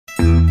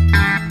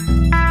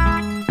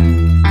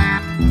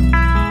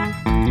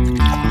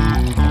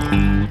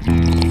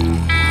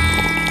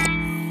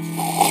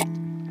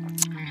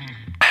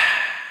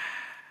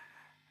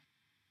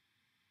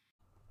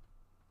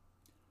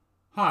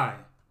Hi,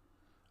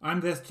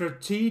 I'm the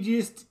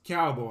strategist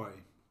cowboy.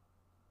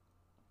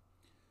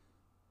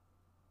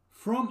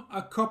 From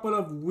a couple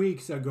of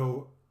weeks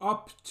ago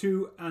up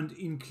to and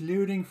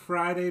including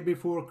Friday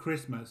before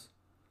Christmas,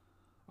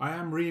 I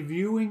am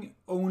reviewing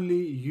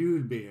only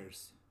Yule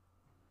beers,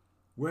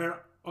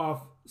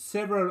 whereof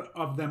several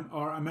of them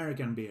are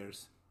American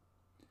beers.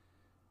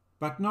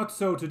 But not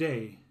so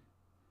today,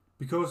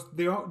 because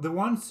the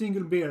one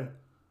single beer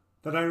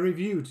that I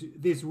reviewed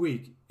this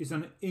week is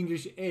an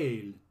English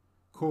ale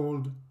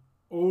called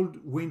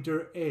Old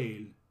Winter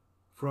Ale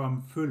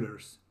from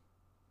Fuller's,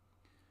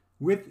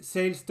 with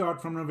sales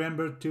start from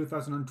November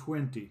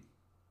 2020.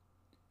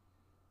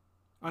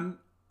 An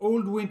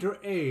Old Winter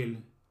Ale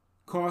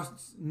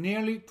costs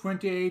nearly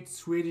 28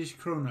 Swedish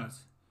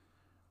kronas,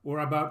 or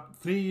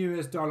about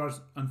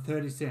 $3 and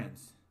 30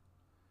 cents.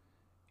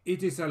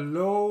 It is a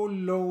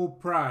low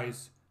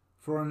price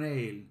for an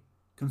ale,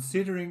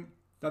 considering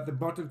that the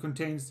bottle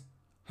contains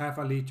half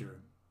a liter.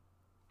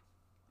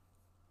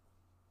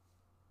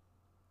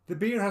 The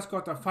beer has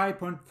got a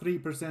 5.3%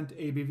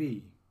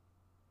 ABV.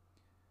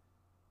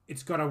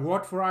 It's got a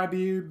watt for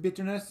IBU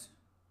bitterness.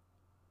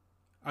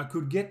 I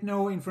could get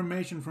no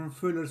information from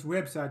Fuller's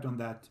website on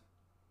that,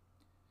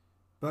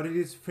 but it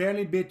is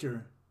fairly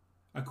bitter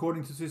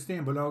according to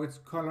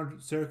Systembolagets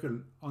colored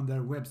circle on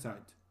their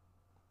website.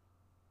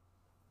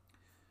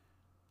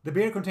 The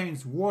beer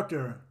contains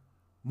water,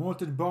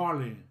 malted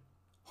barley,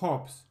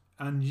 hops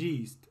and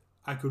yeast,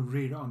 I could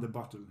read on the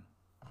bottle.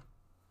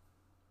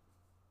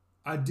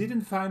 I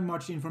didn't find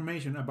much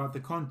information about the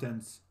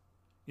contents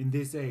in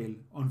this ale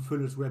on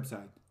Fuller's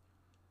website,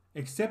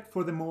 except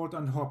for the malt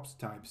and hops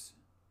types.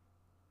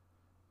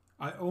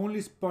 I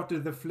only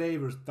spotted the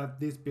flavors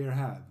that this beer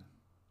have.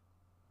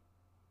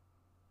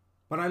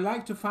 But I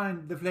like to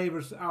find the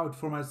flavors out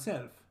for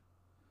myself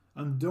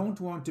and don't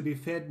want to be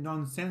fed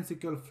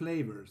nonsensical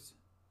flavors.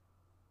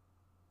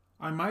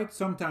 I might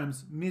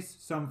sometimes miss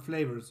some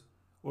flavors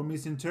or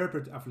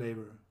misinterpret a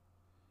flavor,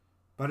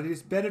 but it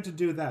is better to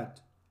do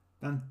that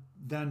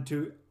than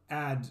to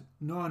add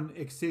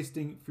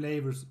non-existing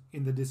flavors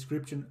in the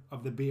description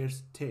of the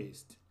beer's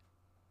taste.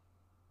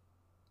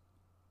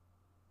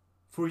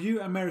 For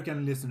you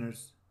American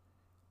listeners,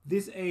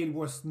 this ale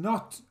was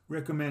not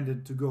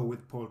recommended to go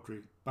with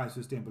poultry by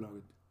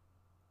Systembolaget.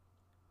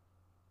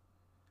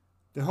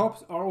 The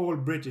hops are all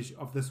British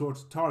of the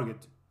sorts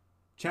Target,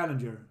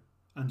 Challenger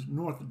and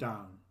North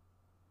Down.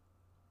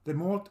 The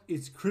malt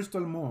is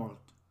crystal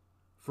malt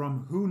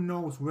from who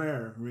knows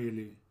where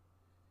really,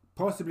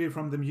 possibly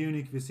from the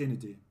Munich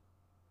vicinity.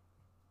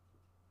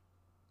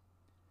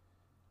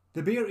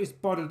 The beer is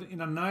bottled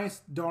in a nice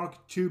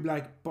dark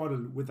tube-like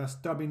bottle with a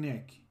stubby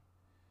neck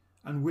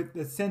and with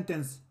the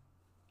sentence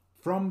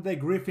 "From the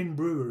Griffin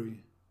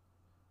Brewery"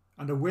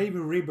 and a wavy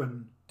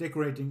ribbon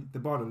decorating the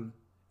bottle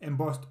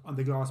embossed on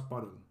the glass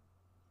bottle.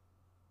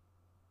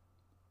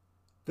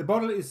 The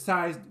bottle is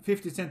sized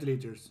 50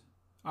 centiliters,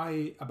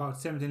 i.e. about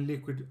 17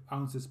 liquid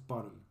ounces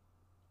bottle.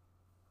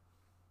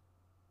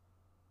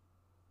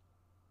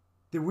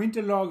 The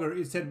winter lager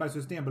is said by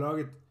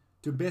Systembolaget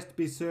to best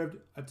be served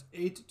at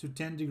 8 to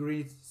 10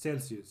 degrees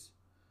Celsius,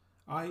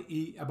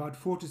 i.e. about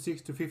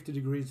 46 to 50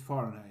 degrees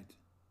Fahrenheit.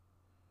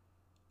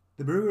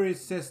 The brewery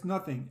says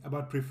nothing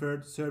about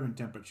preferred serving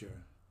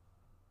temperature.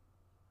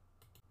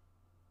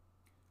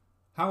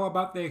 How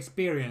about the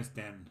experience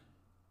then?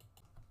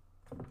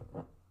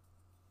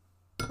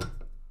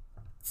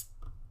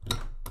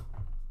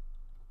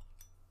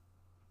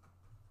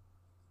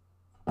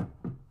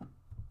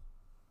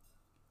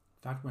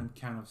 That went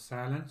kind of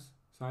silent.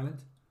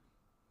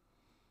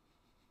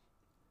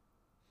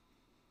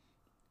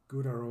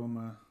 Good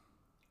aroma.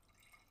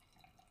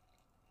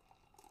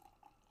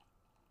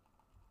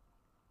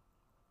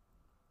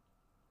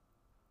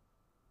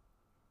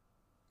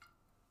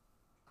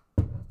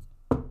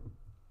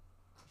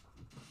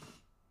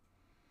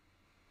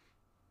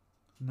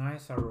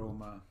 Nice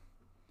aroma.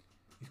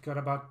 It's got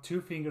about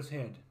 2 fingers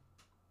head.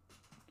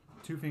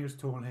 2 fingers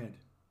tall head.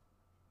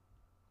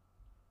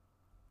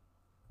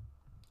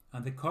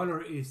 And the color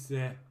is,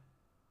 I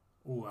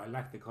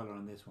like the color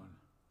on this one.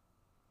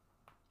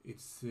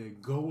 It's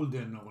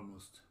golden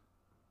almost.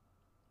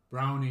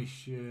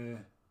 Brownish,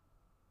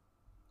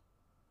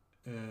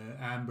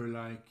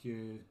 amber-like,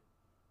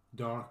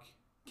 dark,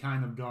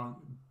 kind of dark,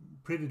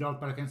 pretty dark,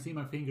 but I can see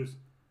my fingers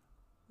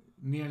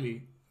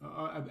nearly,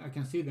 I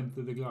can see them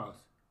through the glass.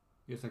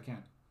 Yes, I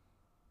can.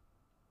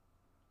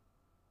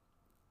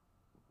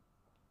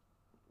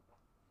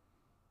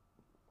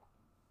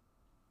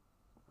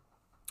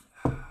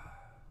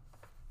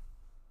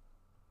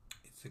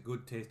 It's a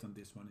good taste on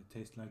this one. It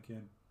tastes like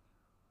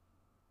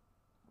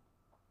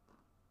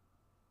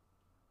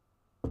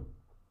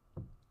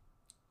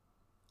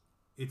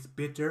it's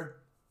bitter,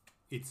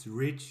 it's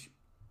rich,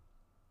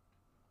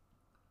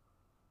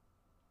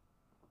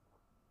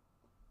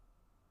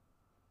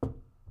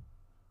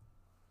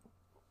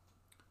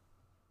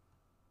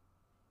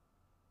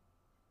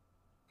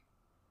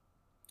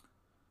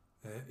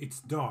 It's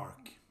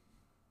dark.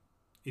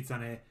 It's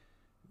a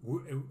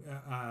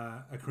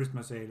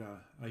Christmas ale,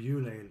 a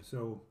Yule ale,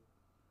 so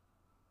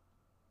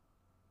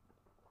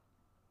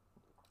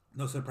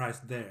no surprise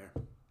there.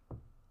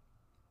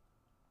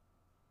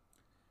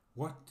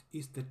 What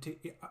is the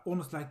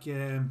almost like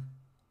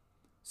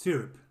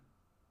syrup.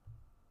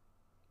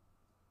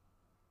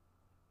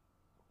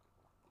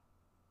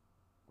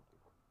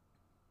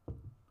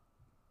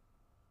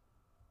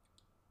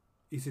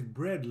 Is it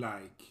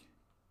bread-like?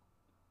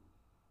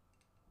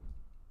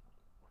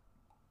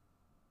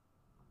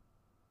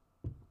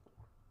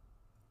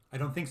 I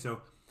don't think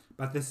so,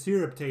 but the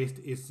syrup taste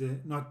is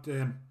not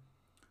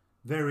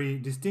very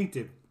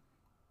distinctive,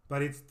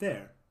 but it's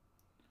there,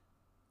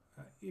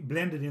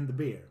 blended in the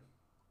beer.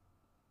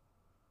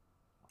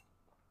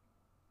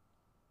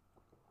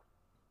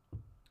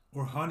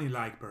 Or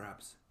honey-like,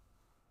 perhaps.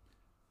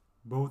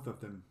 Both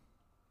of them.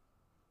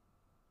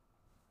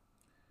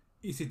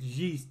 Is it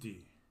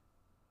yeasty?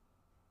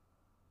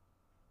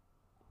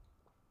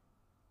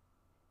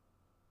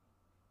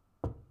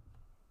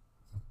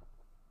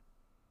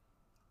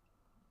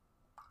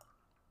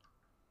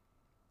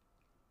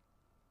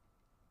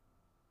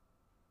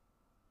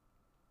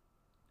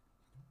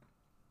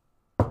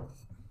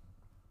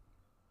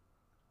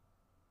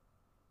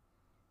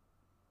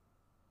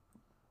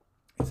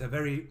 It's a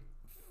very,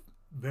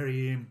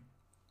 very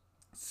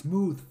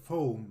smooth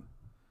foam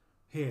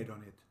head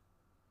on it.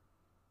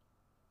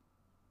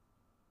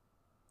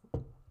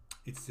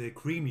 It's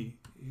creamy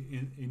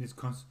in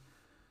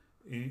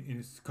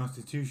its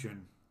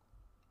constitution.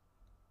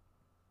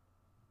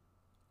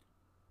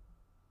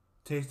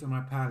 Taste on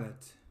my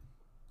palate.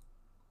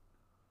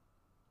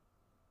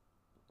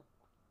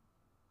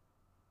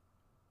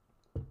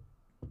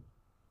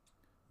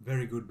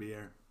 Very good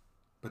beer,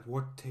 but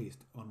what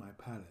taste on my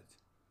palate?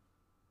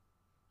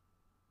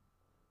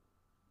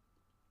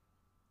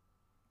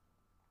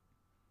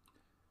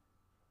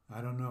 I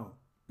don't know.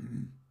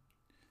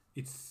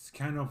 It's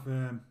kind of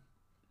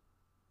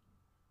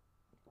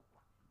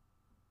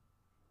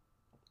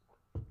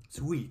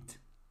sweet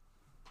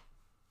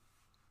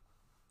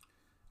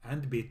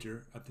and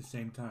bitter at the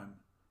same time.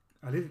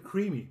 A little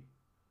creamy.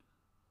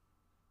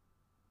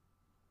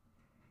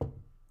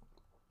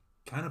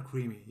 Kind of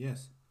creamy,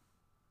 yes.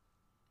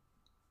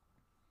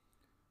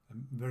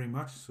 Very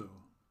much so.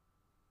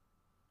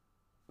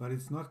 But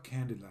it's not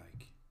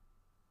candy-like.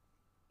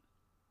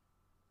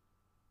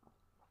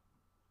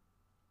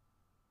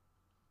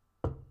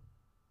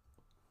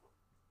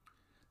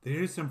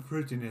 There is some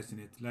fruitiness in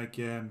it, like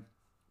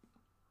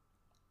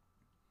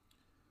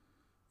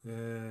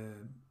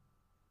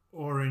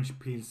orange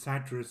peel,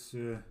 citrus,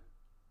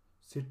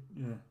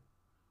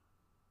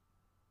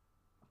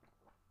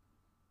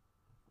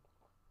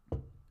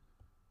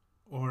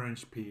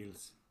 orange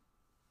peels.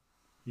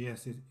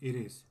 Yes, it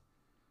is.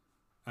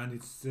 And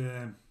it's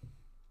a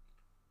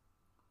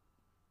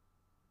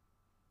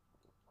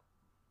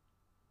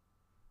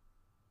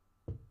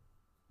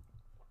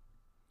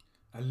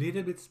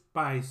little bit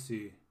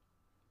spicy.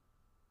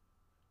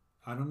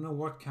 I don't know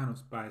what kind of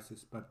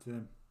spices, but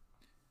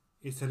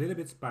it's a little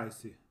bit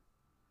spicy.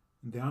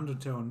 The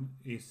undertone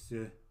is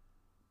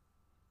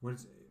well,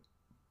 it's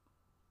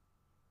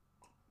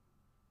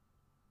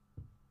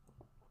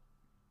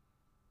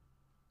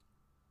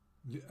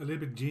a little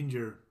bit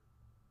ginger.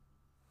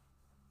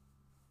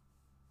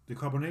 The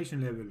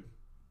carbonation level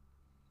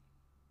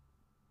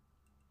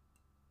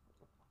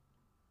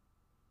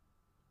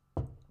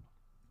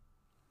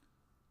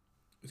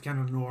is kind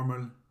of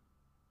normal,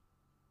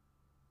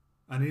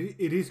 and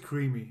it is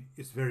creamy.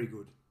 It's very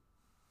good.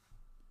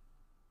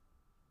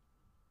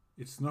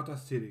 It's not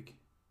acidic.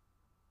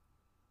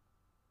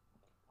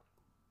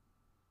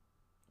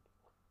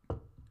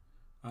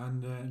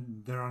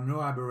 And there are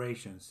no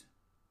aberrations.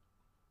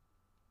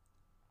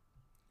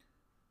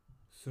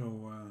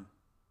 So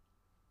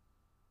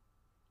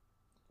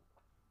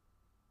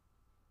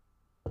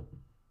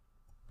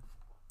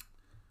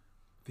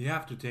the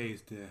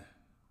aftertaste,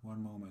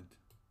 one moment.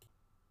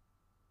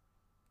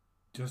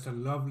 Just a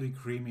lovely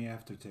creamy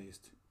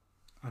aftertaste.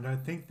 And I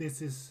think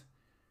this is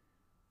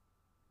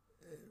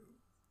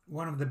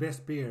one of the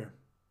best beer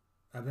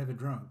I've ever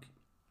drunk.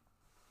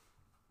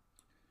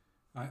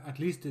 At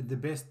least the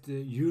best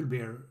Yule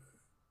beer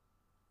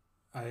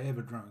I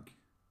ever drank.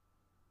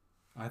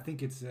 I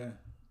think it's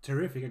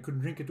terrific. I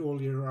couldn't drink it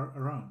all year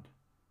around.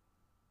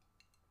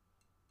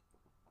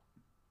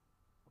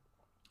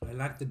 I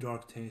like the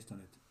dark taste on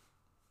it.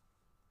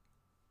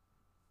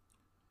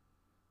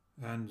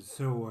 And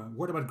so,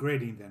 what about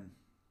grading then?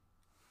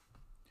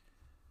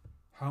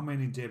 How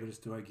many devils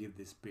do I give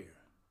this beer?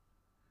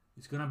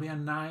 It's gonna be a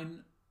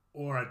 9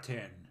 or a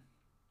 10.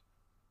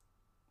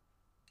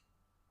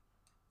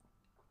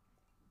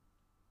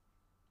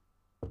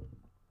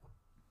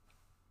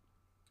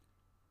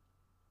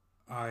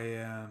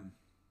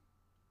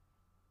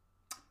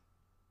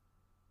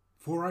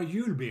 For a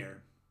Yule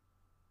beer,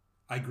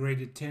 I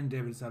graded 10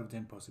 devils out of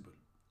 10 possible.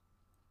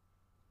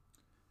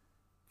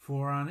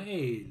 For an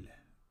ale,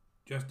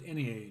 just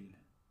any ale,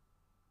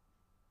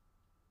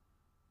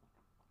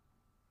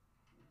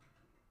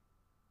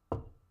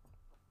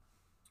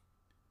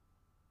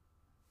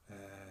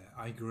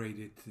 I grade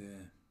it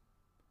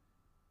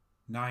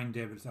 9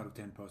 devils out of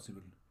 10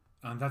 possible.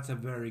 And that's a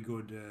very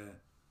good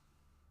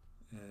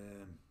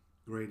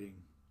grading.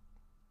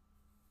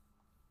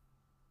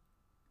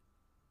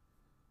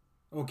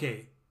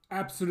 Okay,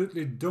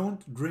 absolutely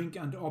don't drink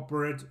and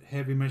operate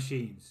heavy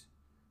machines,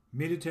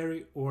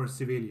 military or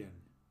civilian.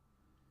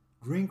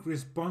 Drink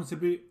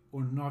responsibly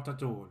or not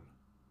at all.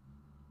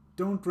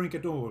 Don't drink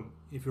at all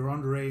if you're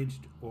underage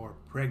or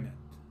pregnant.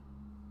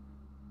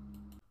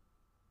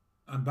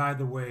 And by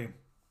the way,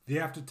 the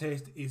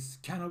aftertaste is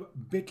kind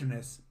of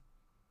bitterness.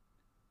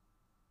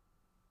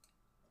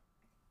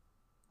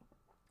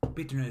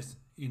 Bitterness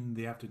in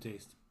the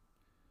aftertaste.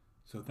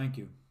 So thank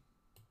you.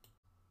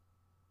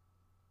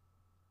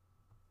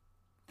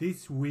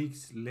 This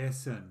week's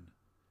lesson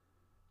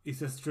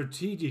is a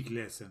strategic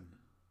lesson.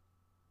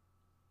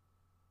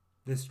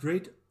 The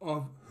Strait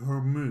of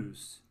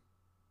Hormuz.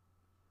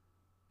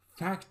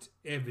 Fact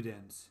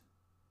evidence.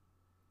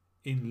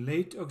 In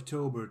late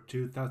October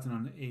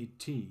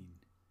 2018,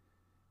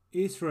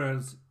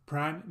 Israel's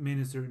Prime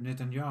Minister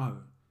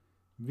Netanyahu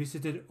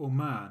visited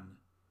Oman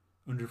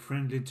under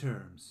friendly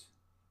terms.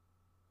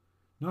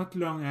 Not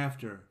long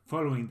after,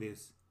 following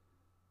this,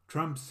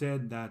 Trump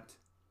said that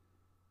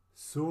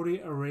Saudi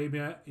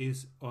Arabia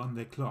is on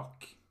the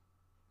clock.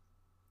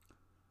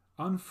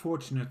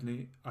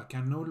 Unfortunately, I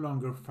can no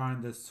longer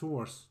find the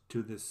source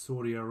to the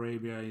Saudi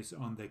Arabia is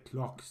on the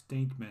clock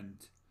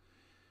statement,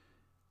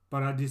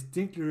 but I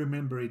distinctly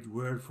remember it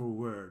word for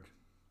word.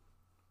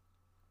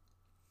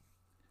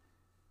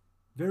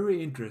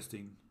 Very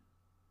interesting,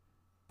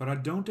 but I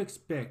don't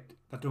expect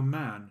that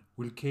Oman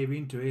will cave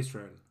into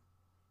Israel.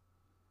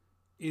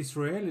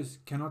 Israelis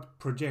cannot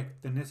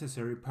project the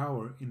necessary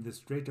power in the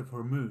Strait of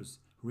Hormuz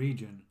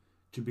region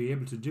to be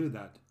able to do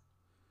that.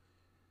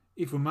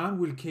 If Oman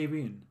will cave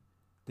in,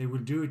 they will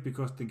do it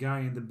because the guy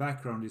in the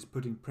background is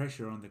putting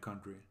pressure on the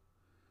country.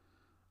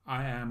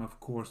 I am, of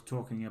course,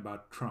 talking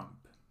about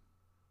Trump.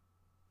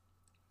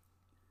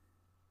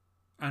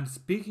 And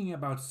speaking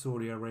about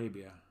Saudi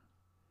Arabia,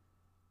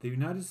 the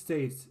United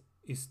States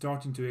is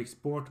starting to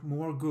export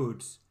more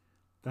goods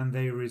than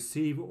they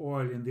receive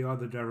oil in the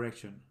other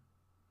direction.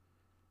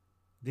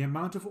 The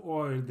amount of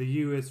oil the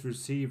US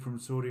received from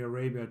Saudi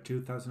Arabia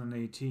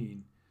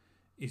 2018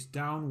 is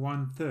down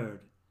 1/3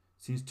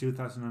 since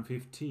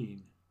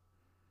 2015,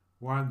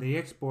 while the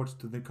exports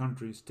to the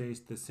country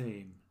stays the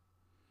same.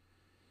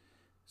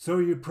 So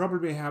you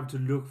probably have to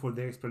look for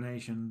the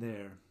explanation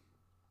there.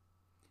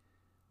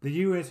 The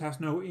US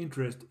has no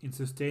interest in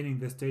sustaining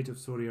the state of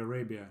Saudi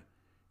Arabia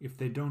if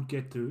they don't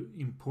get to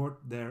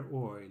import their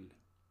oil.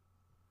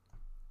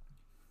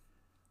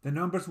 The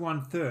numbers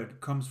 1/3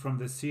 comes from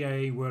the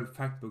CIA World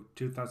Factbook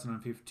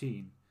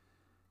 2015,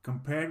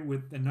 compared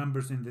with the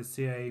numbers in the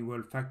CIA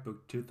World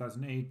Factbook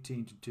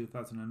 2018 to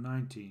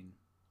 2019.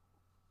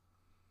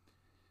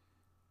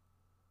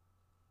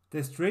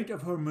 The Strait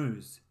of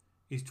Hormuz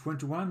is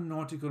 21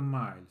 nautical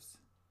miles,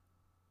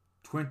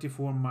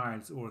 24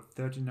 miles or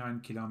 39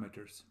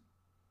 kilometers,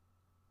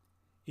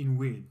 in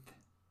width,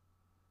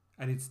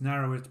 at its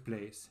narrowest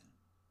place.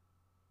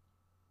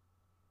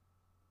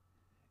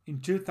 In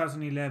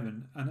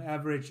 2011, an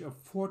average of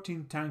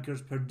 14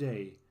 tankers per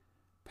day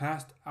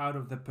passed out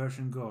of the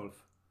Persian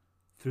Gulf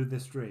through the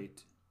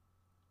strait,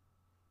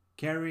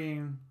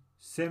 carrying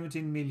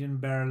 17 million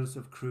barrels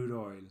of crude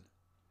oil.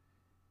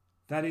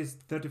 That is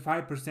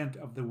 35%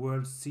 of the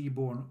world's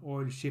seaborne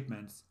oil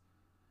shipments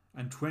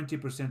and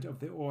 20% of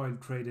the oil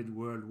traded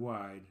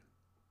worldwide.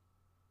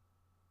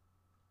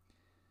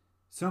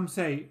 Some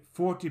say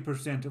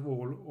 40% of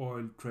all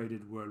oil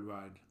traded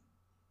worldwide.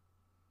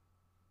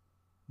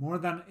 More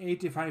than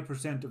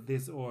 85% of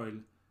this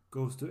oil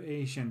goes to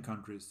Asian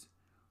countries,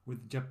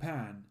 with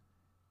Japan,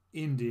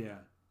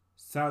 India,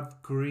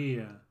 South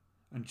Korea,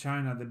 and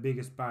China the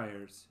biggest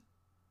buyers.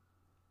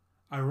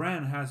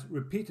 Iran has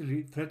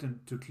repeatedly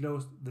threatened to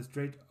close the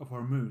Strait of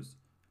Hormuz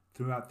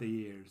throughout the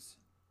years.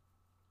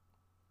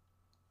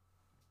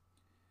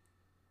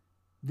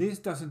 This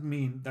doesn't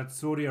mean that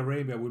Saudi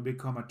Arabia will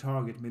become a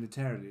target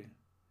militarily.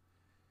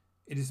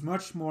 It is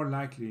much more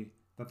likely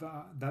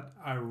that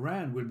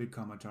Iran will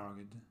become a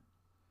target.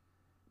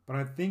 But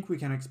I think we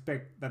can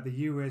expect that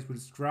the US will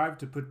strive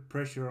to put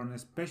pressure on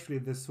especially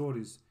the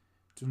Saudis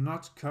to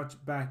not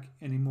cut back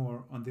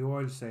anymore on the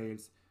oil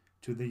sales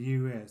to the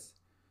US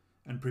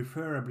and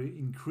preferably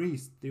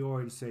increase the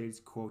oil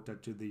sales quota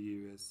to the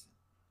US.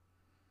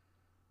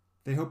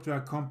 They hope to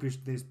accomplish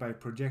this by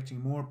projecting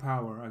more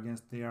power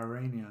against the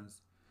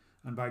Iranians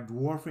and by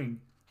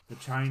dwarfing the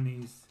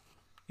Chinese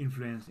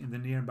influence in the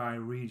nearby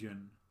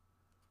region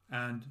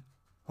and,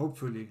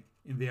 hopefully,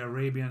 in the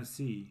Arabian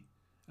Sea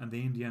and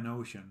the Indian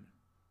Ocean.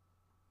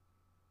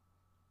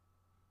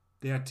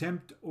 They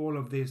attempt all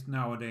of this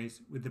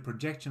nowadays with the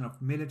projection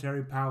of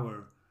military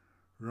power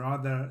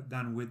rather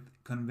than with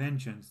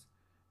conventions,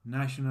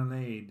 national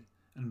aid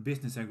and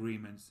business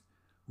agreements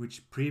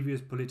which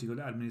previous political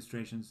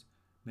administrations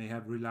may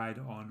have relied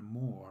on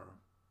more.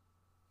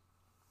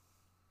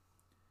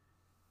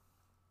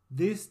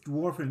 This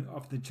dwarfing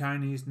of the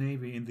Chinese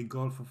Navy in the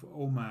Gulf of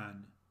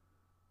Oman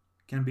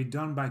can be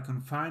done by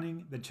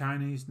confining the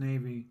Chinese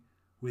Navy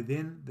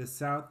within the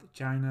South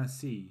China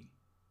Sea.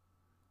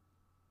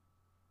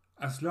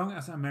 As long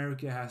as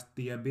America has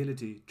the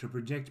ability to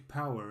project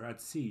power at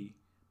sea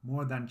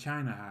more than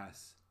China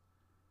has,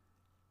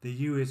 the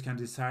US can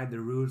decide the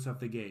rules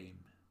of the game.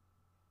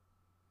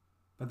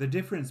 But the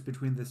difference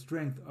between the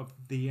strength of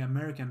the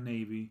American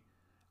Navy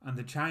and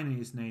the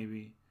Chinese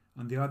Navy,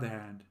 on the other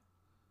hand,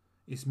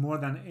 is more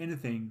than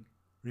anything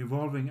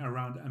revolving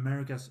around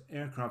America's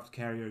aircraft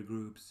carrier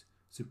group's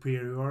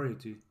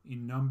superiority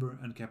in number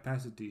and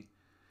capacity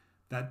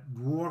that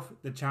dwarf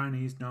the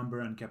Chinese number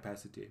and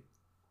capacity.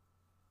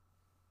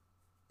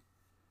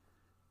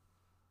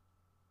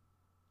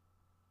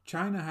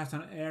 China has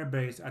an air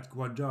base at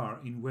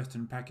Gwadar in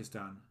western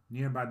Pakistan,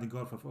 nearby the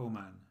Gulf of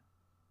Oman.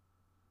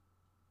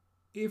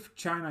 If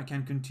China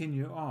can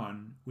continue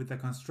on with the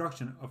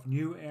construction of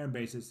new air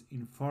bases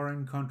in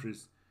foreign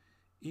countries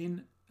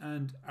in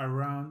and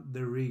around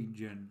the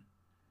region,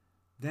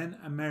 then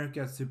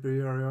America's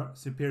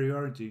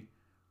superiority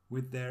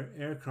with their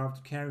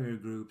aircraft carrier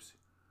groups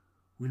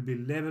will be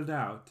leveled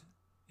out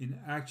in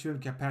actual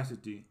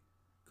capacity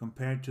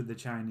compared to the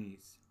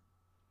Chinese.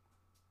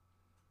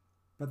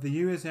 But the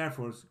US Air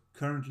Force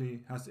currently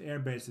has air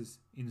bases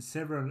in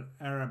several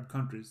Arab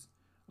countries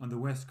on the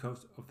west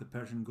coast of the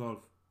Persian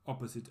Gulf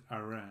opposite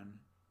Iran.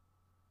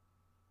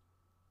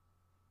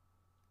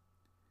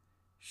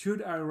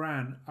 Should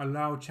Iran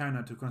allow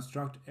China to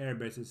construct air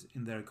bases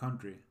in their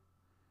country,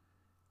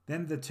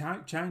 then the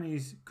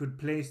Chinese could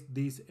place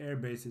these air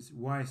bases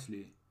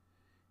wisely,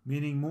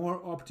 meaning more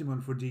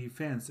optimal for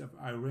defense of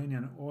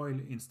Iranian oil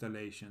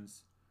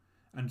installations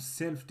and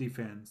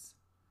self-defense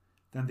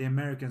than the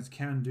Americans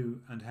can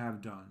do and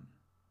have done.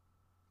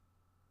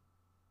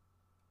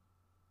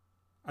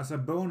 As a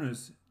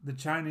bonus, the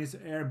Chinese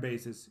air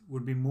bases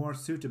would be more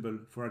suitable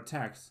for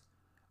attacks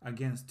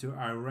against to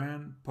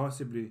Iran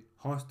possibly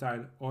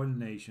hostile oil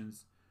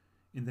nations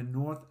in the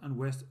north and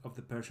west of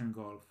the Persian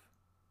Gulf.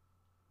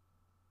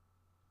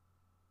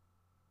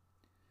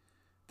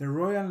 The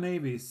Royal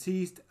Navy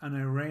seized an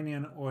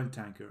Iranian oil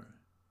tanker,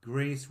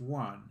 Grace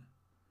 1,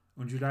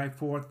 on July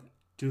 4,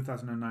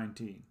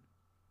 2019.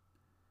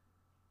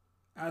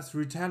 As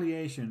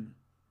retaliation,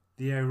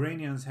 the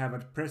Iranians have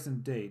at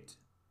present date,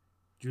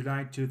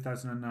 July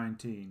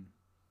 2019,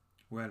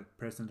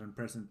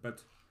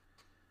 but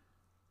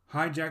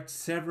hijacked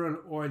several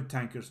oil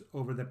tankers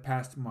over the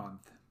past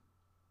month.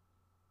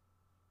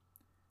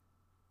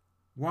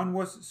 One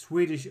was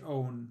Swedish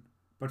owned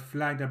but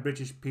flagged a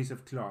British piece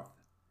of cloth,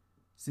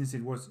 since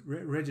it was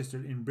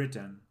registered in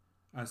Britain,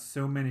 as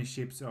so many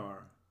ships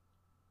are.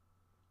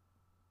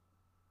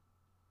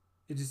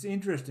 It is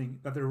interesting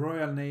that the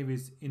Royal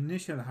Navy's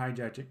initial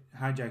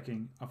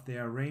hijacking of the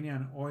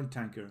Iranian oil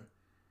tanker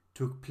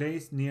took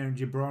place near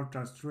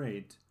Gibraltar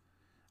Strait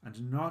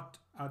and not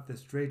at the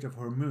Strait of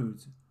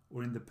Hormuz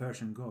or in the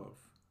Persian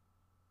Gulf.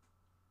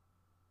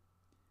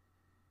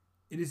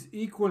 It is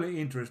equally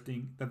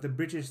interesting that the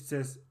British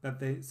says that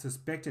they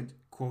suspected,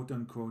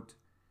 quote-unquote,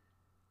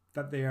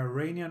 that the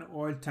Iranian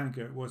oil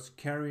tanker was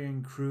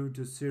carrying crude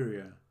to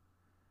Syria,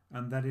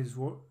 and that is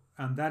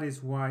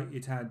why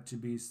it had to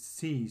be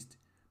seized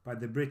by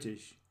the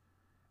British,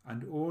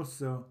 and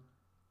also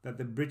that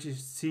the British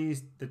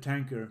seized the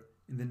tanker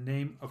in the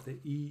name of the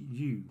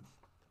EU.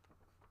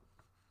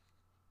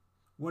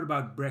 What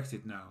about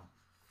Brexit now?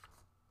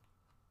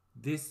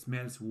 This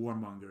smells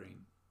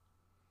warmongering.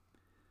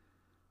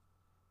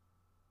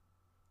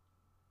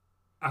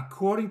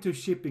 According to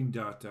shipping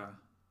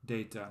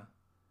data,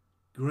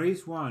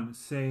 Grace 1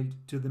 sailed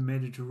to the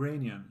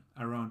Mediterranean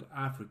around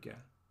Africa,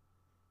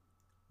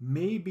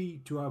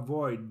 maybe to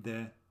avoid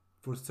the,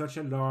 for such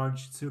a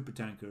large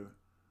supertanker,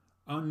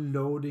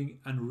 unloading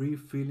and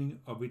refilling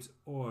of its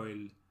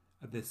oil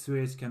at the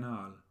Suez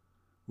Canal,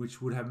 which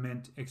would have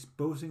meant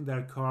exposing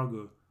their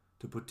cargo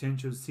to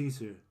potential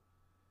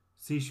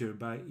seizure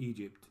by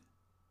Egypt.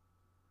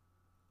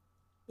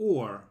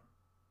 Or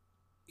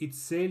it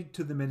sailed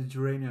to the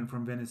Mediterranean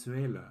from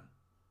Venezuela,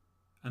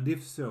 and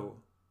if so,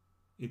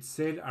 it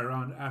sailed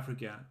around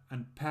Africa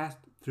and passed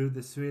through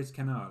the Suez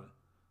Canal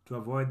to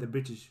avoid the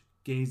British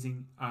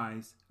gazing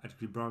eyes at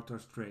Gibraltar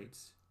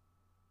Straits.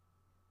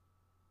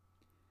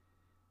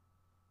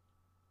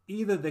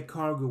 Either the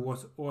cargo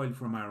was oil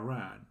from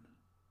Iran,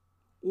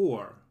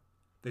 or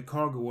the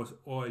cargo was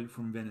oil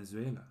from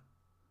Venezuela,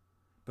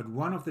 but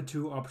one of the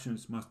two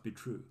options must be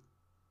true.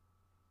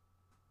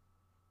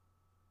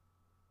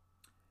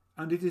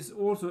 And it is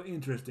also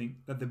interesting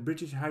that the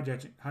British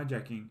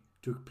hijacking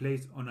took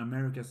place on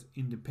America's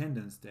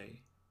Independence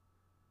Day.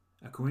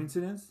 A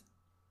coincidence?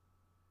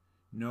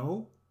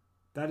 No,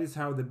 that is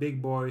how the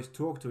big boys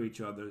talk to each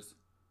other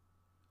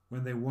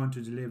when they want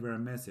to deliver a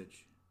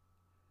message.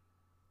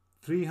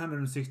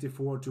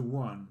 364 to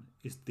 1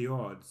 is the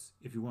odds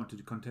if you want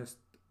to contest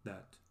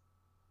that.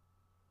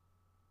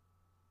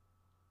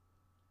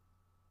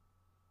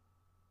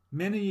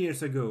 Many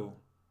years ago,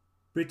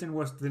 Britain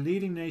was the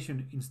leading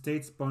nation in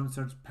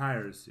state-sponsored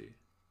piracy.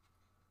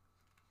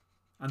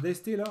 And they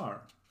still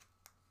are.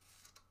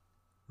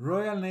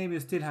 Royal Navy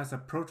still has a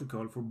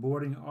protocol for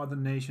boarding other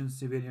nations'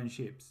 civilian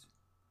ships.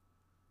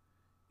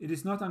 It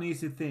is not an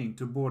easy thing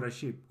to board a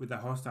ship with a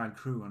hostile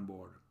crew on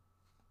board.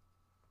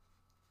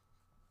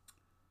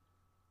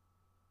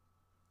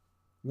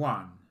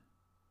 1.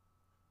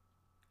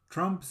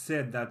 Trump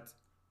said that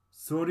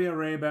Saudi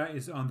Arabia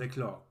is on the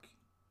clock.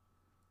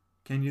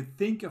 Can you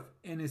think of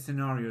any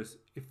scenarios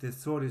if the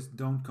Saudis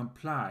don't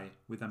comply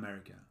with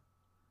America?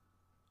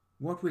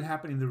 What will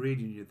happen in the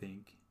region, you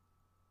think?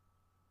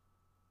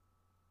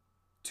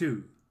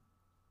 2.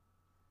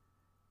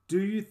 Do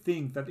you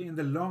think that in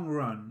the long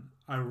run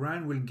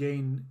Iran will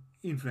gain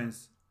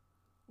influence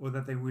or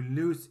that they will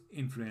lose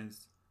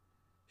influence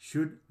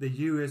should the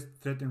US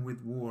threaten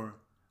with war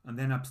and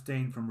then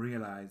abstain from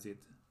realize it?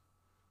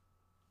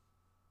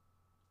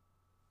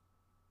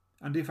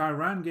 And if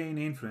Iran gain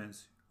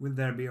influence, will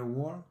there be a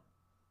war?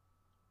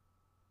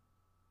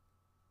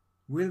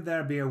 Will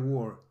there be a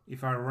war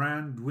if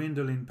Iran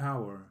dwindle in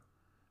power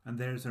and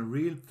there is a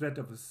real threat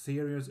of a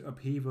serious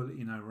upheaval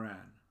in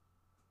Iran?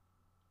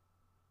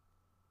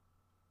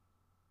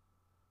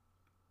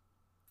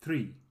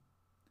 3.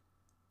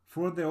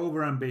 For the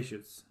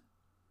overambitious,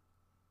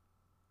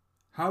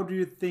 how do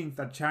you think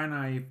that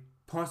China, if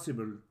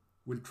possible,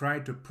 will try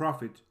to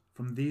profit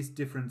from these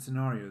different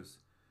scenarios,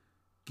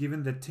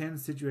 given the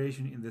tense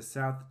situation in the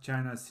South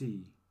China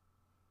Sea?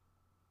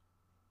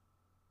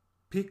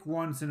 Pick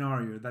one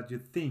scenario that you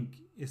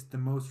think is the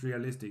most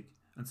realistic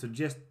and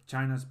suggest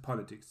China's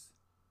politics.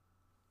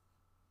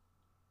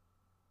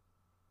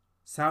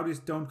 Saudis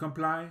don't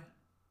comply.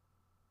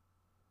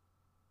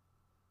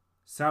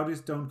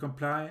 Saudis don't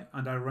comply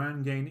and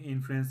Iran gain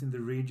influence in the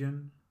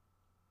region.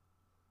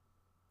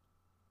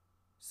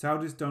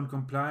 Saudis don't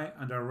comply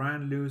and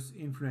Iran lose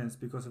influence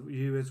because of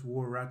US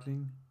war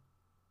rattling.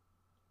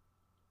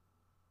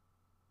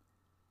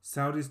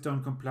 Saudis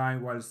don't comply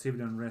while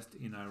civil unrest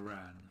in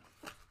Iran.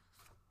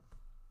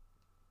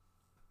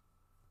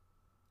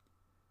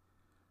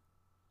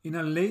 In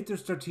a later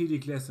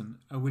strategic lesson,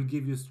 I will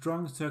give you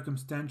strong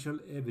circumstantial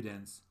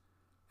evidence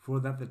for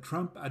that the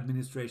Trump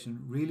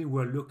administration really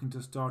were looking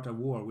to start a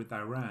war with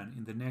Iran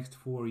in the next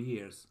 4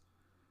 years,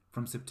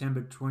 from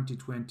September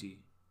 2020.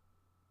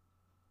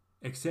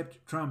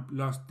 Except Trump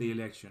lost the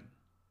election.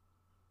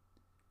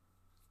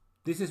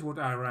 This is what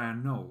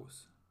Iran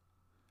knows,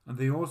 and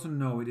they also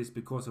know it is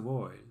because of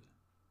oil.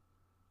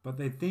 But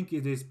they think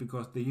it is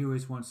because the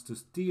US wants to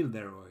steal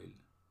their oil,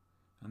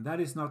 and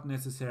that is not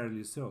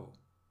necessarily so.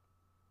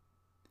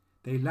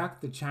 They lack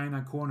the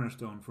China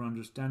cornerstone for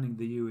understanding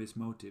the US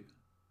motive.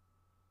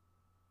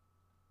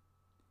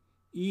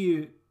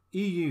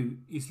 EU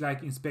is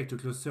like Inspector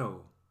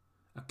Clouseau,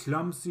 a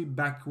clumsy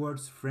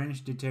backwards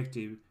French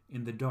detective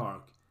in the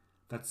dark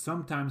that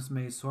sometimes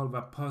may solve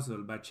a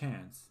puzzle by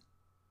chance.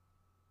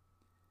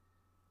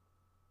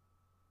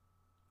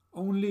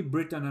 Only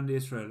Britain and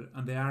Israel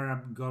and the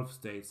Arab Gulf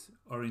states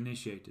are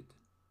initiated,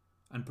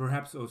 and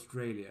perhaps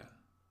Australia.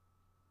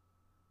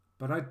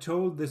 But I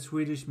told the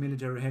Swedish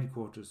military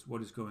headquarters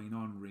what is going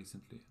on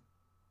recently.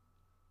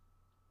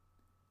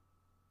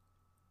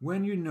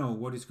 When you know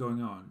what is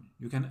going on,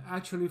 you can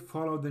actually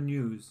follow the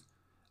news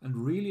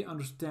and really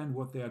understand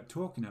what they are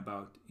talking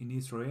about in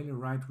Israeli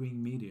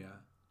right-wing media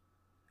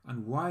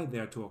and why they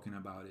are talking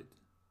about it.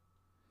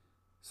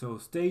 So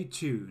stay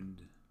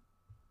tuned.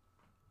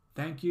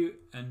 Thank you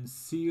and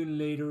see you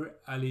later,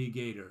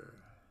 alligator.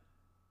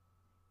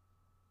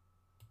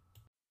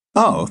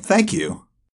 Oh, thank you.